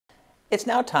It's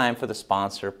now time for the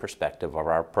sponsor perspective of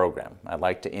our program. I'd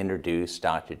like to introduce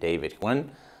Dr. David Hyun,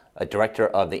 a director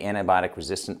of the Antibiotic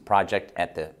Resistant Project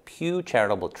at the Pew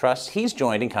Charitable Trust. He's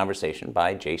joined in conversation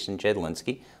by Jason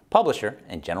Jedlinski, publisher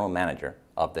and general manager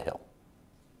of The Hill.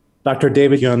 Dr.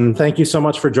 David Hyun, thank you so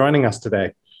much for joining us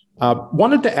today.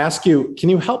 Wanted to ask you, can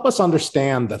you help us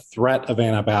understand the threat of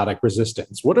antibiotic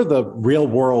resistance? What are the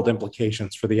real-world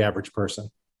implications for the average person?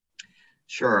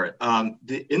 Sure.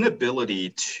 The inability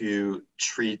to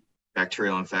treat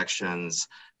bacterial infections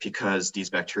because these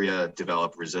bacteria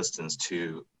develop resistance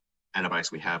to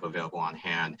antibiotics we have available on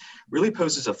hand really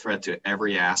poses a threat to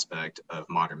every aspect of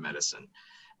modern medicine.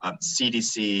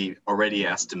 CDC already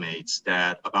estimates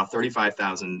that about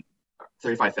 35,000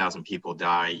 people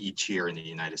die each year in the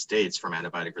United States from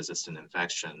antibiotic-resistant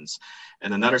infections.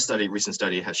 And another recent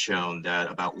study has shown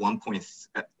that about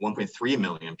 1.3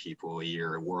 million people a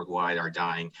year worldwide are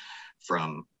dying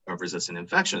from resistant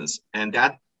infections. And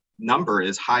that number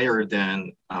is higher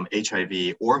than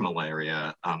HIV or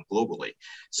malaria globally.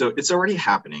 So it's already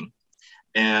happening.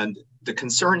 And the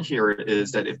concern here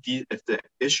is that if the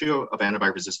issue of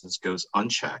antibiotic resistance goes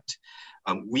unchecked,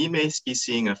 we may be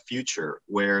seeing a future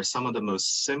where some of the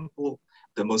most simple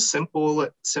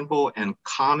and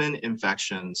common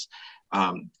infections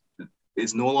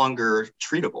is no longer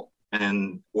treatable,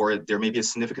 or there may be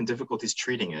significant difficulties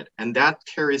treating it, and that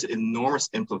carries enormous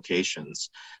implications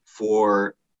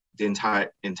for the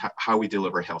entire how we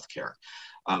deliver healthcare.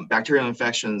 Bacterial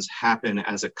infections happen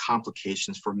as a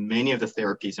complications for many of the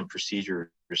therapies and procedures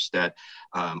that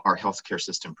our healthcare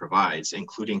system provides,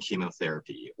 including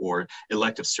chemotherapy or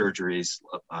elective surgeries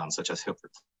such as hip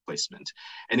replacement.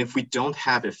 And if we don't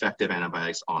have effective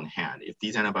antibiotics on hand, if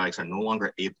these antibiotics are no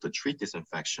longer able to treat these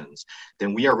infections,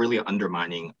 then we are really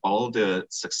undermining all the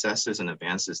successes and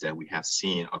advances that we have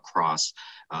seen across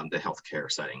the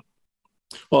healthcare setting.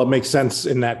 Well, it makes sense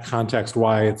in that context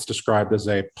why it's described as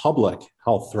a public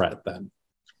health threat then.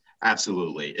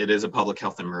 Absolutely. It is a public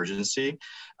health emergency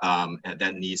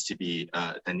that needs to be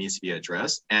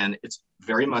addressed. And it's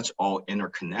very much all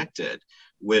interconnected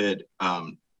with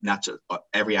not just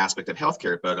every aspect of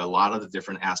healthcare, but a lot of the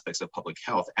different aspects of public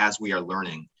health as we are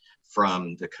learning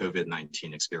from the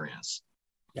COVID-19 experience.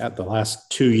 Yeah, the last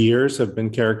 2 years have been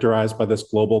characterized by this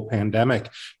global pandemic.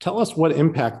 Tell us what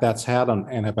impact that's had on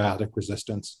antibiotic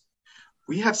resistance.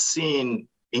 We have seen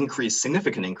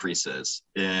significant increases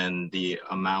in the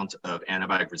amount of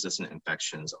antibiotic-resistant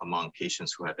infections among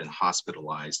patients who have been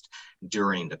hospitalized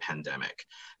during the pandemic.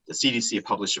 The CDC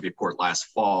published a report last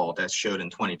fall that showed in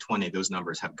 2020, those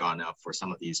numbers have gone up for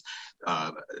some of these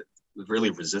really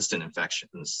resistant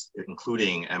infections,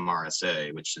 including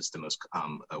MRSA, which is the most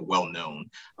well-known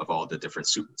of all the different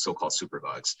so-called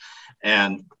superbugs.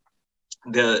 And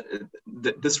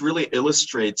this really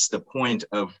illustrates the point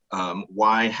of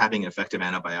why having effective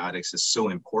antibiotics is so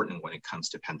important when it comes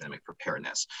to pandemic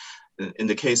preparedness. In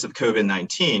the case of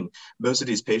COVID-19, most of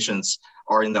these patients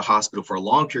are in the hospital for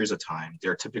long periods of time.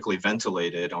 They're typically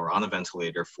ventilated or on a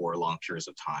ventilator for long periods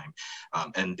of time.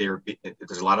 And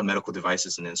there's a lot of medical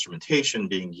devices and instrumentation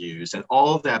being used, and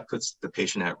all of that puts the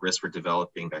patient at risk for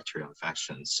developing bacterial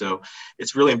infections. So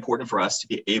it's really important for us to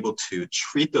be able to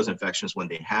treat those infections when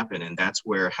they happen, and that's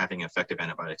where having effective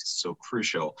antibiotics is so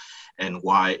crucial, and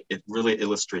why it really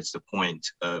illustrates the point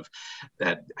of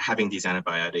that having these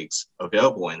antibiotics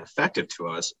available and effective to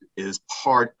us is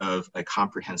part of a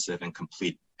comprehensive and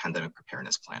complete pandemic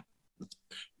preparedness plan.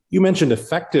 You mentioned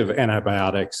effective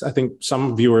antibiotics. I think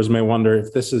some viewers may wonder,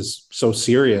 if this is so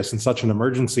serious and such an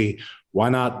emergency, why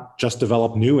not just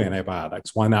develop new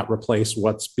antibiotics? Why not replace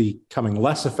what's becoming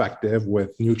less effective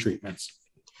with new treatments?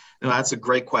 No, that's a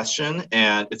great question,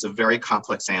 and it's a very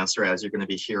complex answer, as you're going to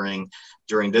be hearing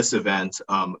during this event,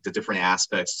 the different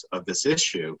aspects of this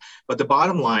issue. But the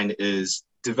bottom line is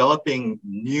developing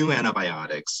new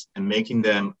antibiotics and making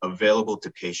them available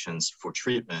to patients for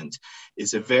treatment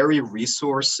is a very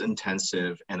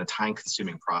resource-intensive and a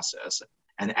time-consuming process.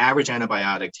 An average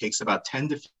antibiotic takes about 10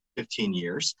 to 15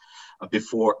 years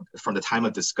from the time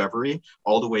of discovery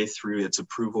all the way through its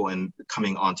approval and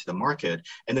coming onto the market.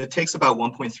 And it takes about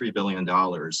 $1.3 billion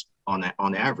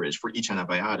on average for each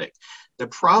antibiotic. The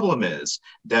problem is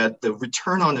that the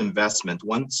return on investment,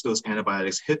 once those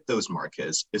antibiotics hit those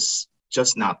markets, is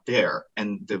just not there,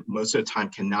 and most of the time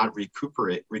cannot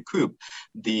recoup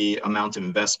the amount of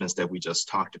investments that we just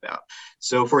talked about.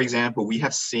 So for example, we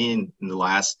have seen in the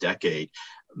last decade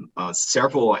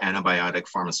several antibiotic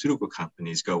pharmaceutical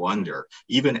companies go under,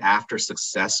 even after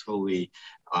successfully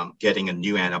getting a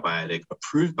new antibiotic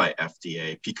approved by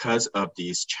FDA, because of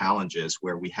these challenges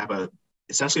where we have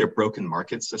essentially a broken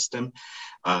market system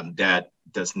that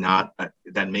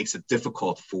that makes it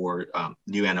difficult for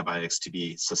new antibiotics to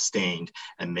be sustained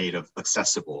and made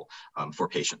accessible for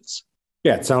patients.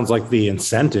 Yeah, it sounds like the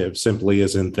incentive simply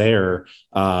isn't there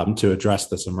to address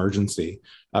this emergency.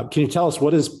 Can you tell us,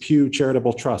 what is Pew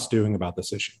Charitable Trust doing about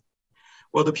this issue?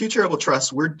 Well, the Pew Charitable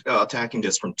Trust, we're attacking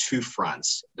this from two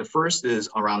fronts. The first is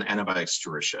around antibiotic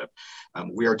stewardship.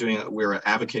 We're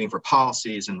advocating for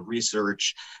policies and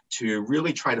research to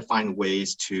really try to find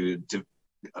ways to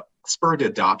spur the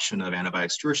adoption of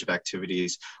antibiotic stewardship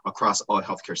activities across all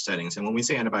healthcare settings. And when we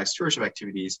say antibiotic stewardship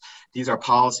activities, these are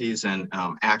policies and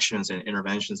actions and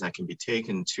interventions that can be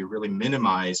taken to really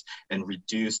minimize and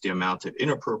reduce the amount of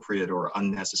inappropriate or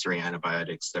unnecessary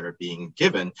antibiotics that are being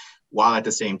given, while at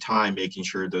the same time making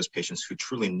sure those patients who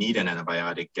truly need an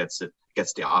antibiotic gets the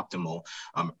optimal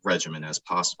regimen as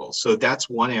possible. So that's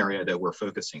one area that we're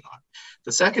focusing on.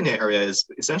 The second area is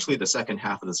essentially the second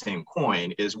half of the same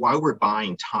coin, is why we're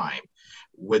buying time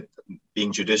with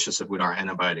being judicious with our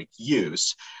antibiotic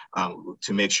use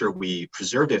to make sure we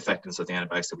preserve the effectiveness of the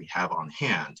antibiotics that we have on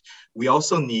hand. We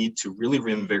also need to really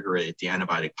reinvigorate the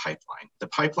antibiotic pipeline. The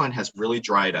pipeline has really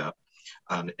dried up.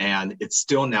 And it's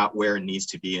still not where it needs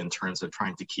to be in terms of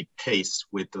trying to keep pace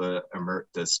with the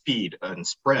speed and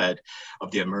spread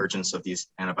of the emergence of these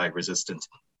antibiotic-resistant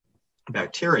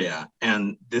bacteria.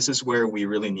 And this is where we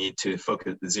really need to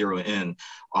zero in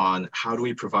on how do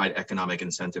we provide economic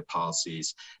incentive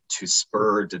policies to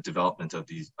spur the development of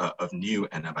these of new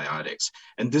antibiotics.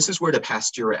 And this is where the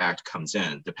Pasteur Act comes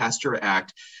in. The Pasteur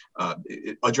Act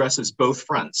it addresses both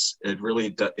fronts. It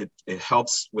really it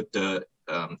helps with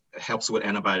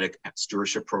antibiotic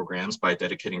stewardship programs by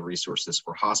dedicating resources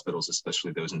for hospitals,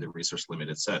 especially those in the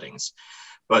resource-limited settings.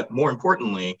 But more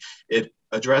importantly, it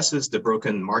addresses the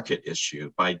broken market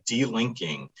issue by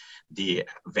delinking the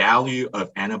value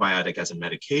of antibiotic as a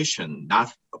medication,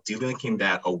 not delinking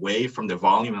that away from the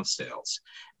volume of sales,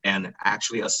 and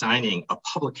actually assigning a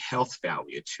public health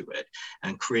value to it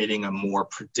and creating a more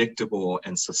predictable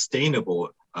and sustainable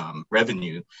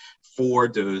revenue for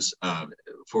those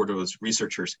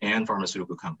researchers and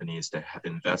pharmaceutical companies that have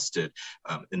invested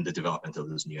in the development of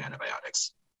those new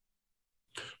antibiotics.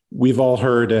 We've all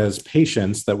heard as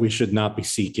patients that we should not be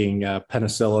seeking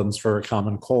penicillins for a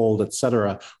common cold, et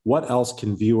cetera. What else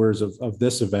can viewers of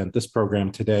this event, this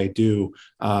program today, do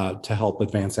to help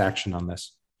advance action on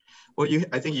this? Well,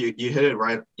 I think you hit it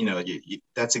right.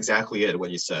 That's exactly it,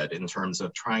 what you said, in terms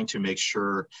of trying to make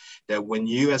sure that when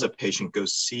you as a patient go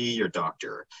see your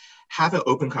doctor, have an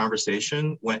open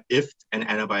conversation if an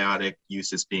antibiotic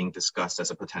use is being discussed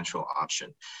as a potential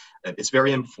option. It's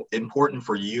very important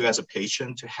for you as a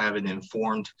patient to have an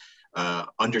informed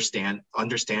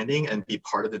understanding and be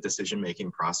part of the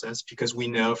decision-making process, because we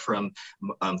know from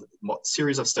a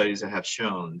series of studies that have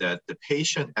shown that the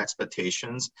patient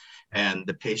expectations and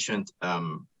the patient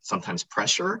sometimes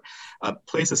pressure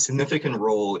plays a significant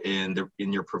role in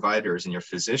your providers and your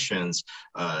physicians'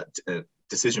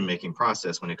 decision-making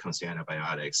process when it comes to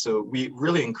antibiotics. So we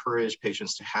really encourage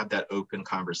patients to have that open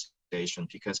conversation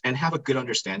and have a good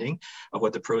understanding of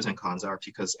what the pros and cons are,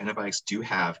 because antibiotics do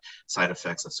have side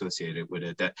effects associated with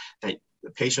it that the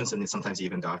patients and sometimes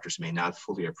even doctors may not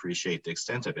fully appreciate the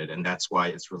extent of it. And that's why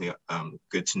it's really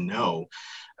good to know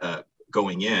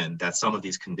going in that some of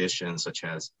these conditions, such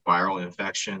as viral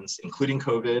infections, including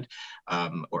COVID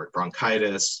or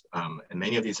bronchitis, and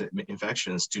many of these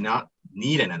infections do not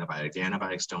need an antibiotic. The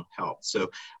antibiotics don't help.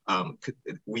 So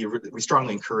we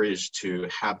strongly encourage to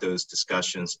have those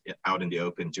discussions out in the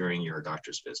open during your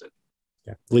doctor's visit.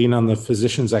 Yeah. Lean on the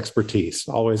physician's expertise.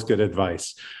 Always good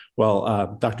advice.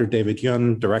 Well, Dr. David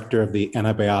Yun, Director of the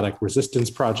Antibiotic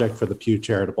Resistance Project for the Pew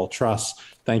Charitable Trust,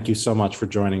 thank you so much for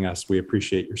joining us. We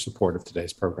appreciate your support of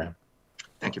today's program.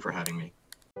 Thank you for having me.